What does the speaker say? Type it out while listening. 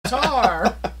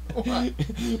guitar.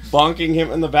 Bonking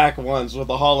him in the back once with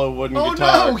a hollow wooden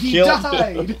guitar. Oh no, he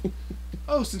died.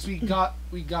 Oh, since we got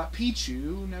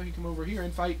Pichu, now he can come over here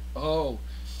and fight. Oh,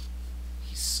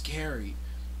 he's scary.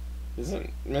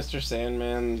 Isn't Mr.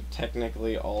 Sandman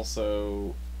technically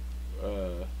also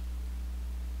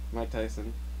Mike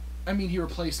Tyson? I mean, he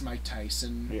replaced Mike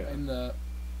Tyson in the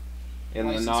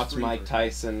not Mike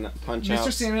Tyson Punch-Out.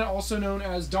 Mr. Sandman, also known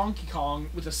as Donkey Kong,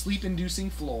 with a sleep-inducing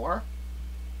floor.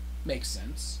 Makes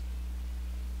sense.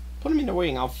 Put him in the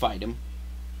ring, I'll fight him.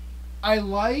 I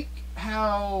like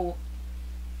how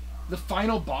the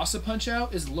final boss of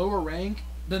Punch-Out is lower rank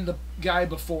than the guy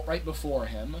right before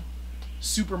him.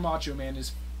 Super Macho Man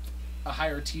is a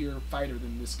higher tier fighter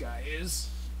than this guy is.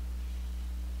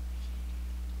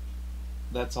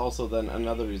 That's also then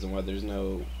another reason why there's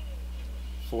no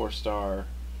 4-star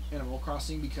Animal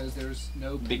Crossing, because there's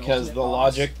no because the boss.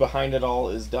 logic behind it all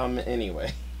is dumb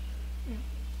anyway.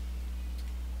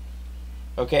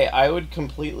 Okay, I would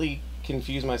completely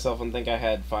confuse myself and think I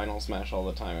had Final Smash all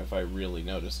the time if I really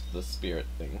noticed the spirit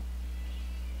thing.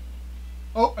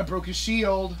 Oh, I broke his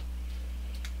shield.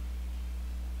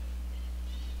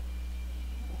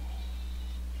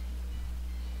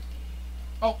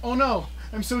 Oh no,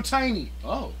 I'm so tiny.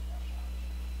 Oh.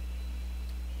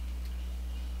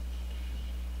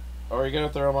 Are you gonna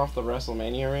throw him off the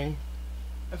WrestleMania ring?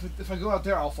 If I go out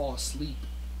there, I'll fall asleep.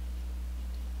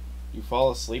 You fall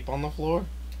asleep on the floor?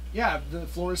 Yeah, the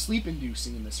floor is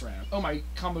sleep-inducing in this round. Oh, my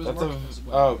combo doesn't work as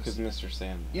well. Oh, because Mr.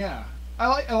 Sandman. Yeah.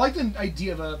 I like the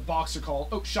idea of a boxer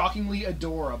called, Shockingly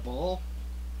Adorable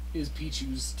is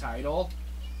Pichu's title.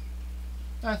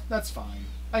 That's fine.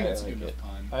 I think it's a good enough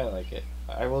pun. I like it.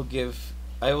 I will give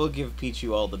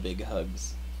Pichu all the big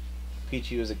hugs.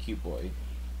 Pichu is a cute boy.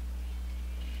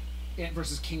 Ant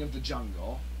versus King of the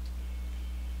Jungle.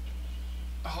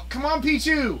 Oh, come on,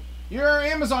 Pichu! You're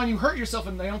Amazon, you hurt yourself,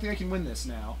 and I don't think I can win this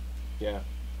now. Yeah.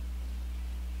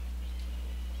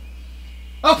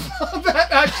 Oh, that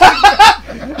actually...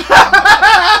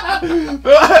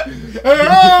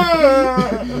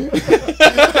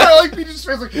 I like Pichu's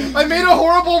face like, I made a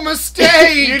horrible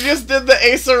mistake! You just did the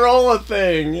Acerola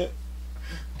thing!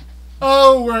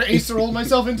 Oh, where I Acerolled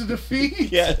myself into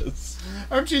defeat? Yes.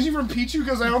 I'm changing from Pichu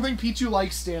because I don't think Pichu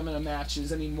likes stamina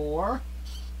matches anymore.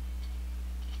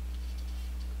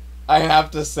 I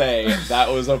have to say, that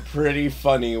was a pretty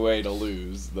funny way to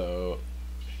lose, though.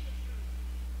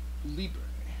 Libre.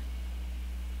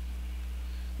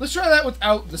 Let's try that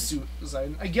without the suit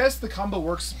design. I guess the combo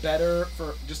works better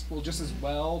for just as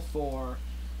well for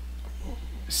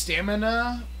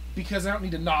stamina because I don't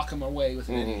need to knock him away with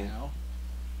it anyhow.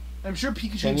 I'm sure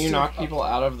Pikachu can you knock people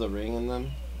out of the ring in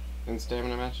them in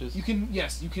stamina matches? You can.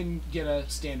 Yes, you can get a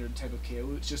standard type of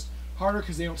KO. It's just harder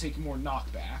because they don't take more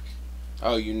knockback.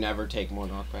 Oh, you never take more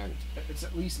knockback? It's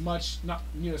at least not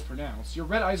near as pronounced. Your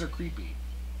red eyes are creepy.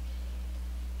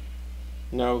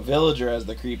 No, Villager has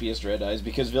the creepiest red eyes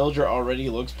because Villager already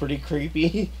looks pretty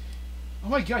creepy. Oh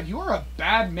my god, you are a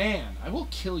bad man. I will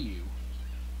kill you.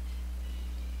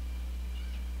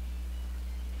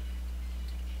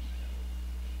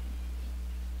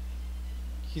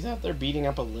 He's out there beating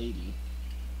up a lady.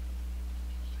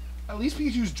 At least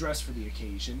Pikachu's dressed for the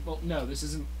occasion. Well, no, this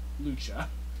isn't Lucha.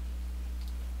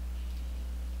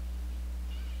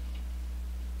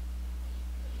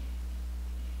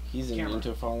 He's immune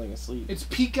to falling asleep. It's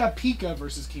Pika Pika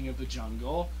versus King of the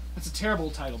Jungle. That's a terrible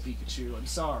title, Pikachu. I'm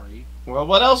sorry. Well,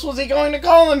 what else was he going to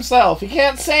call himself? He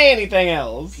can't say anything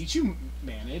else. Pichu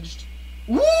managed.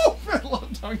 Woo! I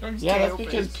love Donkey Kong's Yeah, that's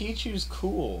because Pichu's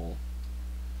cool.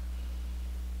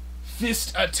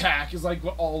 Fist attack is like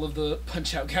what all of the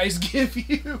Punch-Out guys give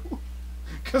you.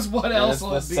 Because what else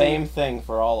will it be? It's the same thing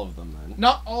for all of them, then.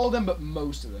 Not all of them, but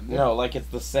most of them. No, like it's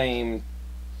the same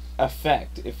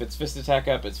effect. If it's fist attack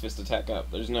up, it's fist attack up.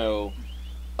 There's no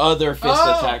other fist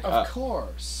attack up. Of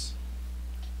course.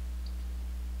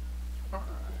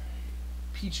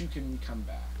 Pichu can come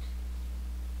back.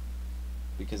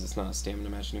 Because it's not a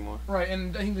stamina match anymore. Right,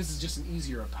 and I think this is just an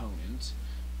easier opponent.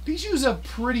 Pichu's a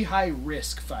pretty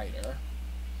high-risk fighter.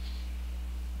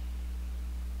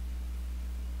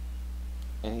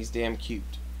 And he's damn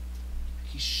cute.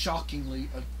 He's shockingly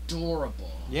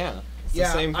adorable. Yeah, it's the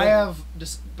same thing. I have,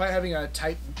 despite having a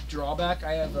type drawback,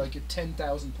 I have like a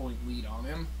 10,000 point lead on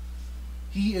him.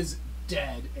 He is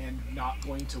dead and not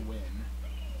going to win.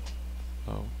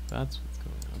 Oh, that's what's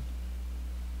going on.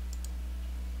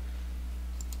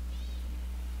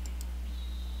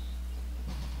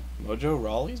 Mojo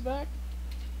Rawley's back?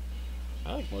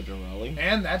 I like Mojo Rawley.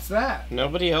 And that's that.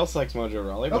 Nobody else likes Mojo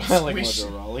Rawley, but I like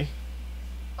Mojo Rawley.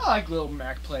 I like Lil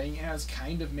Mac playing as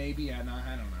kind of maybe, I don't know.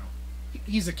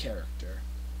 he's a character.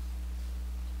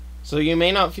 So you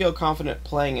may not feel confident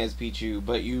playing as Pichu,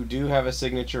 but you do have a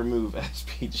signature move as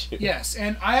Pichu. Yes,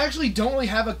 and I actually don't really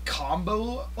have a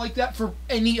combo like that for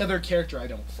any other character, I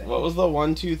don't think. What was the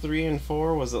 1, 2, 3, and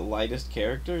 4? Was it lightest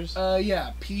characters?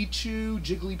 Yeah, Pichu,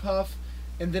 Jigglypuff,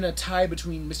 and then a tie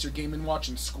between Mr. Game & Watch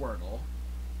and Squirtle.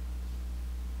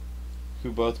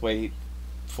 Who both weigh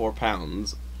 4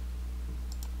 pounds.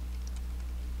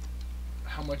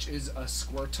 How much is a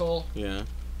Squirtle? Yeah.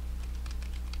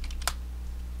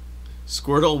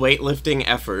 Squirtle weightlifting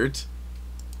effort.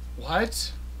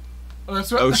 What? Oh, that's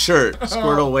what. Oh, shirt.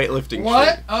 Squirtle weightlifting what?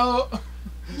 shirt. Oh.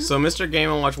 So Mr. Game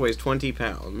 & Watch weighs 20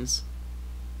 pounds.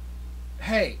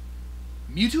 Hey,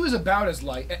 Mewtwo is about as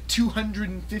light at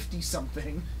 250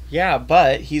 something. Yeah,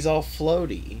 but he's all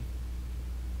floaty.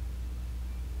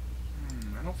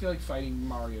 I don't feel like fighting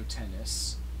Mario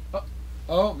Tennis.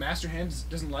 Oh, Master Hand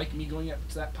doesn't like me going up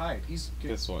to that pipe. He's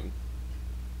good. This one.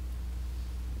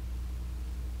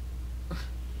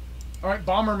 Alright,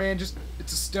 Bomberman,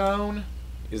 it's a stone.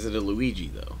 Is it a Luigi,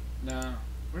 though? Nah.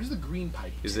 Where's the green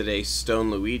pipe? Is it a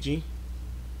stone Luigi?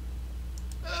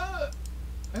 I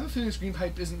have a feeling this green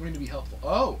pipe isn't going to be helpful.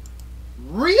 Oh,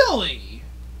 really?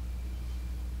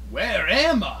 Where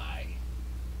am I?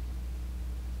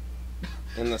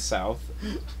 In the south.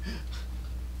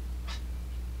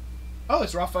 Oh,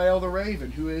 it's Raphael the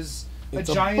Raven, who is It's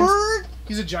a a giant. bird?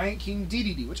 He's a giant king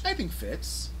DDD, which I think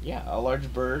fits, Yeah, a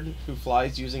large bird who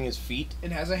flies using his feet.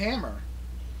 and has a hammer.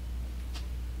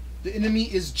 The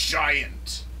enemy is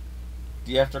giant.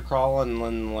 Do you have to crawl and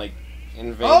then, like,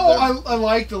 invade Oh, I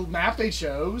like the map they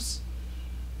chose.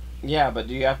 Yeah, but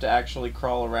do you have to actually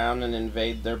crawl around and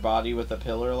invade their body with a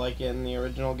pillar like in the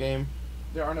original game?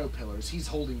 There are no pillars. He's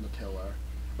holding the pillar.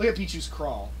 Look at Pichu's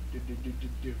crawl. Do, do, do, do,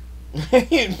 do.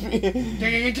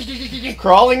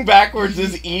 Crawling backwards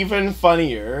is even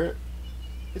funnier.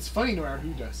 It's funny no matter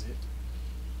who does it.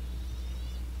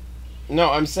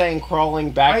 No, I'm saying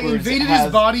crawling backwards I invaded has...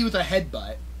 his body with a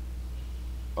headbutt.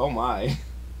 Oh my.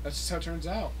 That's just how it turns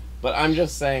out. But I'm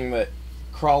just saying that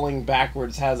crawling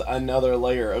backwards has another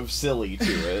layer of silly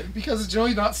to it. Because it's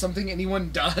generally not something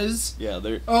anyone does. Yeah,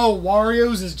 they're... Oh,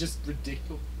 Wario's is just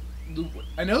ridiculous.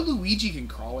 I know Luigi can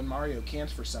crawl and Mario can't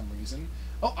for some reason.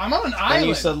 Oh, I'm on an island! And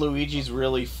you said Luigi's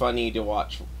really funny to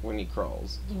watch when he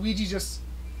crawls. Luigi's just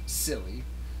silly.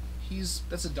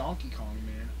 That's a Donkey Kong,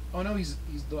 man. Oh no, he's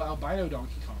the albino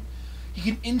Donkey Kong. He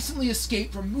can instantly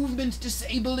escape from movement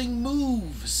disabling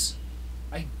moves.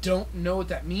 I don't know what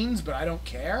that means, but I don't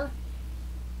care.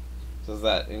 Does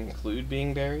that include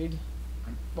being buried?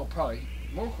 Well, probably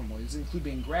more commonly, does it include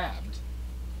being grabbed?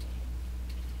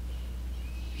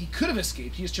 He could have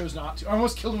escaped. He just chose not to. I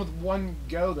almost killed him with one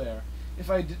go there. If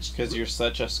I did, Because you're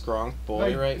such a skronk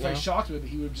boy right now? If I shocked him,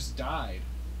 he would have just died.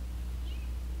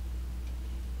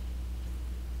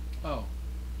 Oh.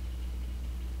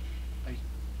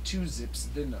 2 zips,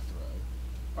 then a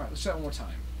throw. Alright, let's try it one more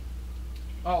time.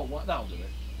 Oh, that'll do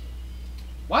it.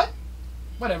 What?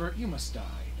 Whatever, you must die.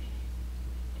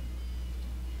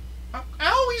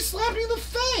 Ow, he slapped me in the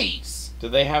face! Do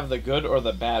they have the good or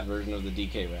the bad version of the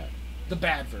DK Rat? The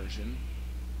bad version.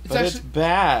 It's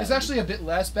bad. It's actually a bit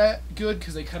less good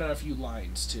because they cut out a few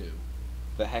lines, too.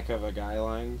 The heck of a guy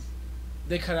lines?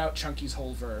 They cut out Chunky's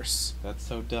whole verse. That's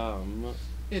so dumb.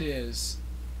 It is.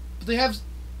 But they have...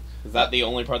 Is that the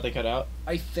only part they cut out?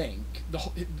 I think. The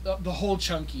whole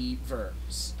Chunky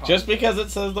verse. Just because it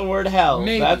says the word hell.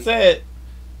 Maybe. That's it.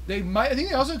 They might... I think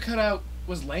they also cut out...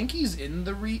 Was Lanky's in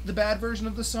the bad version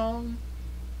of the song?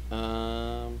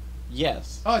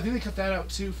 Yes. Oh, I think they cut that out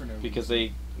too for no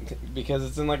reason. Because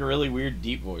it's in like a really weird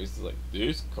deep voice. It's like,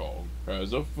 this Kong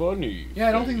has a funny Yeah,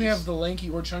 I don't think they face." have the Lanky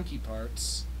or Chunky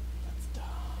parts. That's dumb.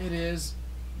 It is.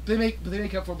 They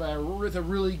make up for it with a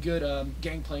really good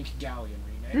Gangplank Galleon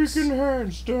remix. He can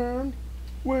handstand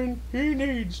when he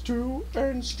needs to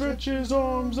and stretch his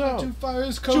arms out. To fire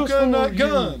his Just for coconut you.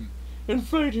 gun.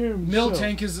 Inflate him.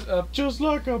 Miltank is a just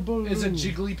like a balloon.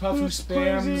 Jigglypuff who This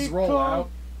spams crazy rollout.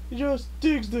 He just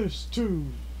digs this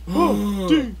tune.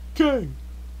 DK.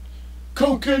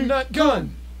 Coconut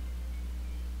gun.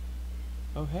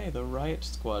 Oh hey, the Riot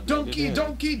Squad. Donkey, made it in.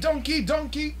 donkey, donkey,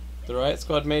 donkey. The Riot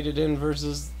Squad made it in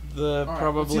versus the Alright,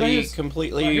 probably let's see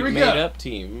completely Alright, here we made go. up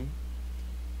team.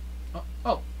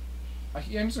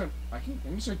 I'm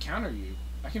just gonna counter you.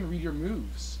 I can read your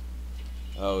moves.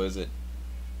 Oh, is it?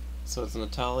 So it's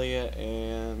Natalia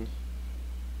and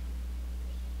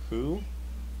who?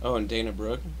 Oh, and Dana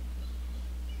Brooke.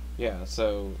 Yeah,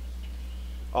 so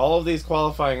all of these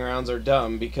qualifying rounds are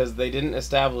dumb because they didn't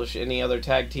establish any other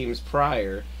tag teams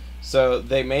prior, So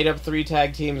they made up 3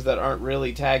 tag teams that aren't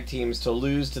really tag teams to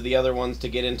lose to the other ones to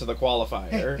get into the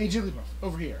qualifier. Hey, Jigglypuff,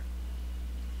 over here.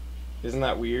 Isn't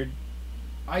that weird?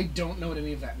 I don't know what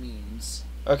any of that means.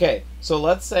 Okay, so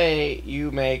let's say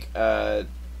you make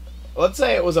let's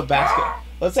say it was a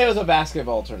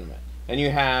basketball tournament, and you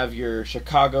have your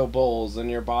Chicago Bulls and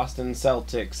your Boston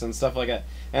Celtics and stuff like that.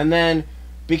 And then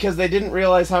because they didn't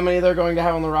realize how many they're going to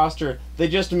have on the roster, they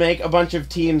just make a bunch of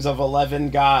teams of 11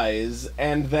 guys,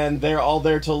 and then they're all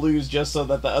there to lose just so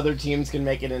that the other teams can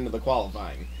make it into the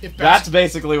qualifying. That's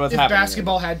basically what's happening. If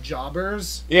basketball had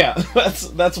jobbers. Yeah,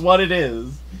 that's what it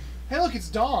is. Hey, look, it's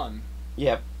Dawn.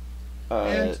 Yep.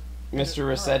 Mr.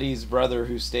 Rossetti's brother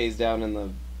who stays down in the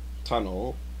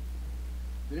tunnel.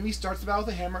 The enemy starts the battle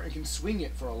with a hammer and can swing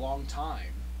it for a long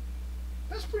time.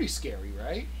 That's pretty scary,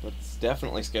 right? That's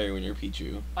definitely scary when you're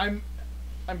Pichu. I'm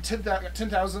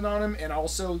 10,000 on him, and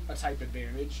also a type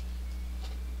advantage.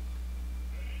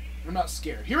 I'm not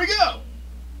scared. Here we go!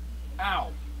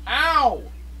 Ow! Ow!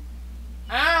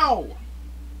 Ow!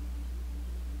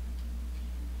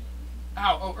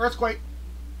 Ow! Oh, earthquake!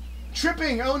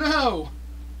 Tripping! Oh no!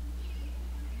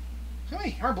 How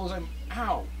many hammer blows I'm...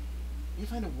 Ow! You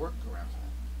find a workaround for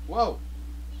that. Whoa!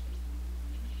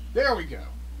 There we go.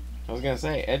 I was gonna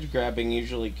say, edge grabbing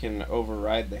usually can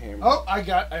override the hammer. Oh, I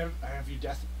have your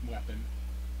death weapon.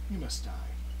 You must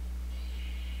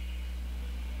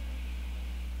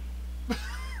die.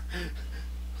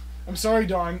 I'm sorry,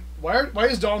 Dawn. Why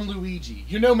is Dawn Luigi?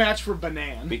 You're no match for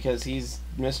Banan. Because he's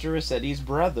Mr. Rossetti's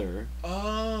brother.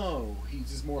 Oh,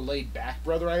 he's his more laid back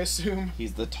brother, I assume.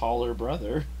 He's the taller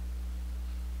brother.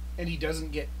 And he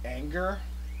doesn't get anger?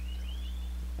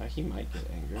 He might get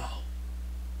anger. Oh,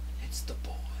 it's the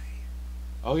boy.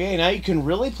 Oh yeah, now you can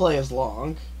really play as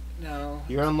Lonk. No.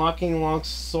 You're unlocking Lonk's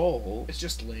soul. It's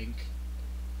just Link.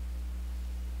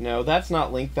 No, that's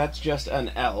not Link, that's just an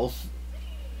elf.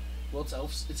 Well, it's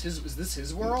elves. It's his. Is this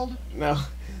his world? No.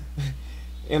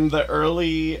 In the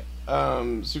early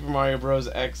Super Mario Bros.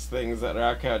 X things that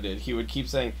Rakow did, he would keep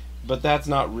saying, but that's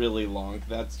not really Lonk,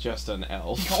 that's just an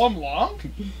elf. You call him Lonk?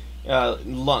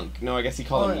 Lunk. No, I guess he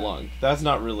called him Lunk. That's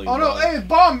not really Oh no, Lunk. hey,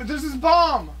 bomb! There's this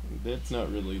bomb! It's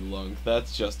not really Lunk,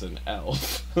 that's just an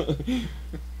elf.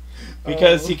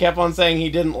 Because he kept on saying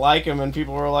he didn't like him, and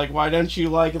people were like, why don't you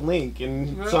like Link?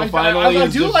 And so finally... I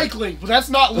do like Link, but that's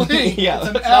not Link. Yeah,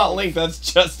 that's not Link, that's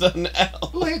just an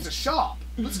elf. Who hates a shop?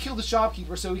 Let's kill the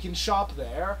shopkeeper so we can shop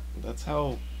there. That's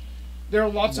how there are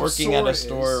lots working of at a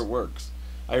store works.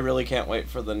 I really can't wait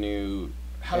for the new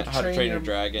How to Train Your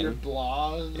Dragon. Your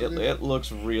blog. It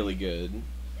looks really good.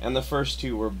 And the first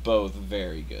 2 were both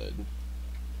very good.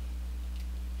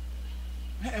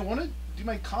 Hey, I want to do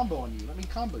my combo on you. Let me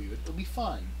combo you. It'll be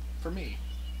fun for me.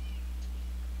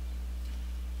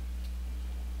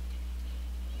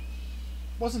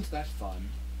 Wasn't that fun?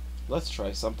 Let's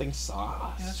try something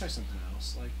sauce. Yeah, let's try something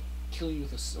else. Like killing you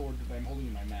with a sword that I'm holding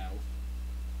in my mouth.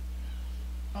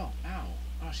 Oh, ow.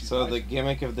 Oh, she's so the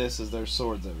gimmick of this is there's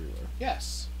swords everywhere.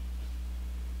 Yes.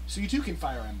 So you too can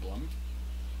Fire Emblem.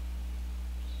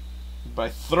 By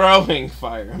throwing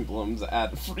fire emblems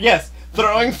at... Yes!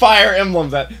 Throwing fire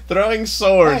emblems at... Throwing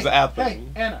swords at them. Hey,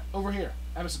 Anna, over here.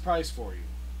 I have a surprise for you.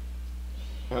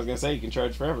 I was gonna say, you can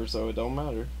charge forever, so it don't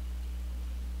matter.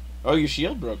 Oh, you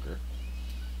shield broker.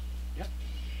 Yep.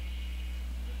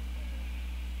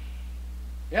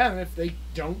 Yeah, and if they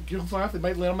don't go far enough, they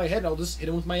might land on my head, and I'll just hit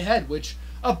them with my head, which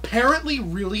apparently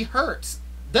really hurts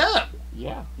them.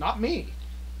 Yeah. Not me.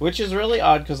 Which is really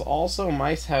odd, because also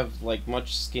mice have, like,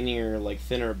 much skinnier, like,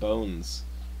 thinner bones.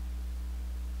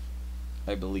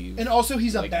 I believe. And also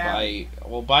he's like a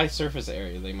bad... by surface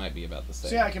area, they might be about the same.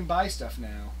 So yeah, I can buy stuff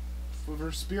now.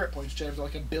 For spirit points, which I have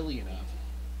like 1 billion of.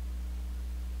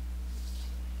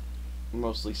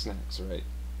 Mostly snacks, right?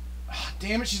 Oh,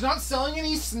 damn it, she's not selling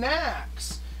any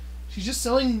snacks. She's just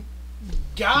selling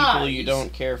guys. People you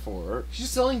don't care for. She's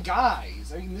just selling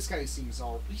guys. I mean, this guy seems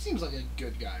he seems like a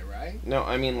good guy, right? No,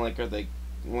 I mean, like, are they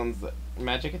ones that...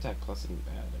 Magic Attack Plus isn't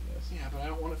bad, I guess. Yeah, but I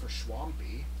don't want it for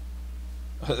Swampy.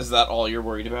 Is that all you're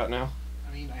worried about now?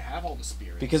 I mean, I have all the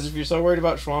spirits. Because if you're so worried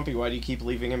about Swampy, why do you keep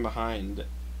leaving him behind?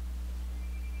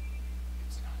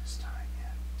 It's not his time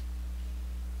yet.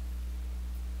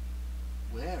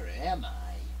 Where am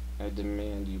I? I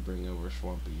demand you bring over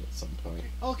Swampy at some point. Okay.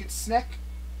 Oh, look, it's Snake.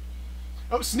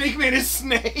 Oh, Snake Man is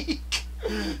Snake!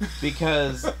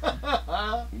 Because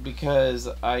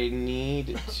I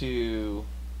need to...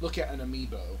 Look at an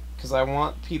amiibo. Because I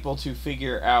want people to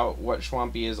figure out what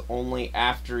Swampy is only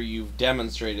after you've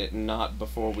demonstrated it, not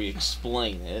before we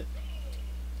explain it.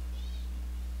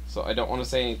 So I don't want to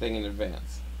say anything in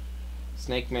advance.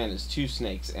 Snake Man is 2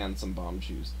 snakes and some bomb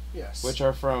shoes, Yes. which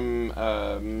are from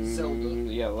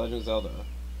Zelda. Yeah, Legend of Zelda.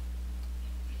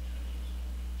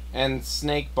 And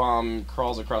Snake Bomb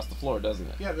crawls across the floor, doesn't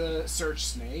it? Yeah, the search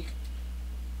snake.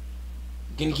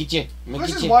 Gonna get you. The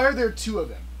question is, why are there 2 of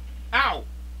them? Ow!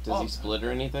 Does Oh. he split or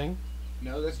anything?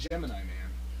 No, that's Gemini Man.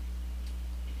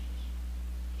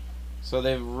 So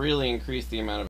they've really increased the amount of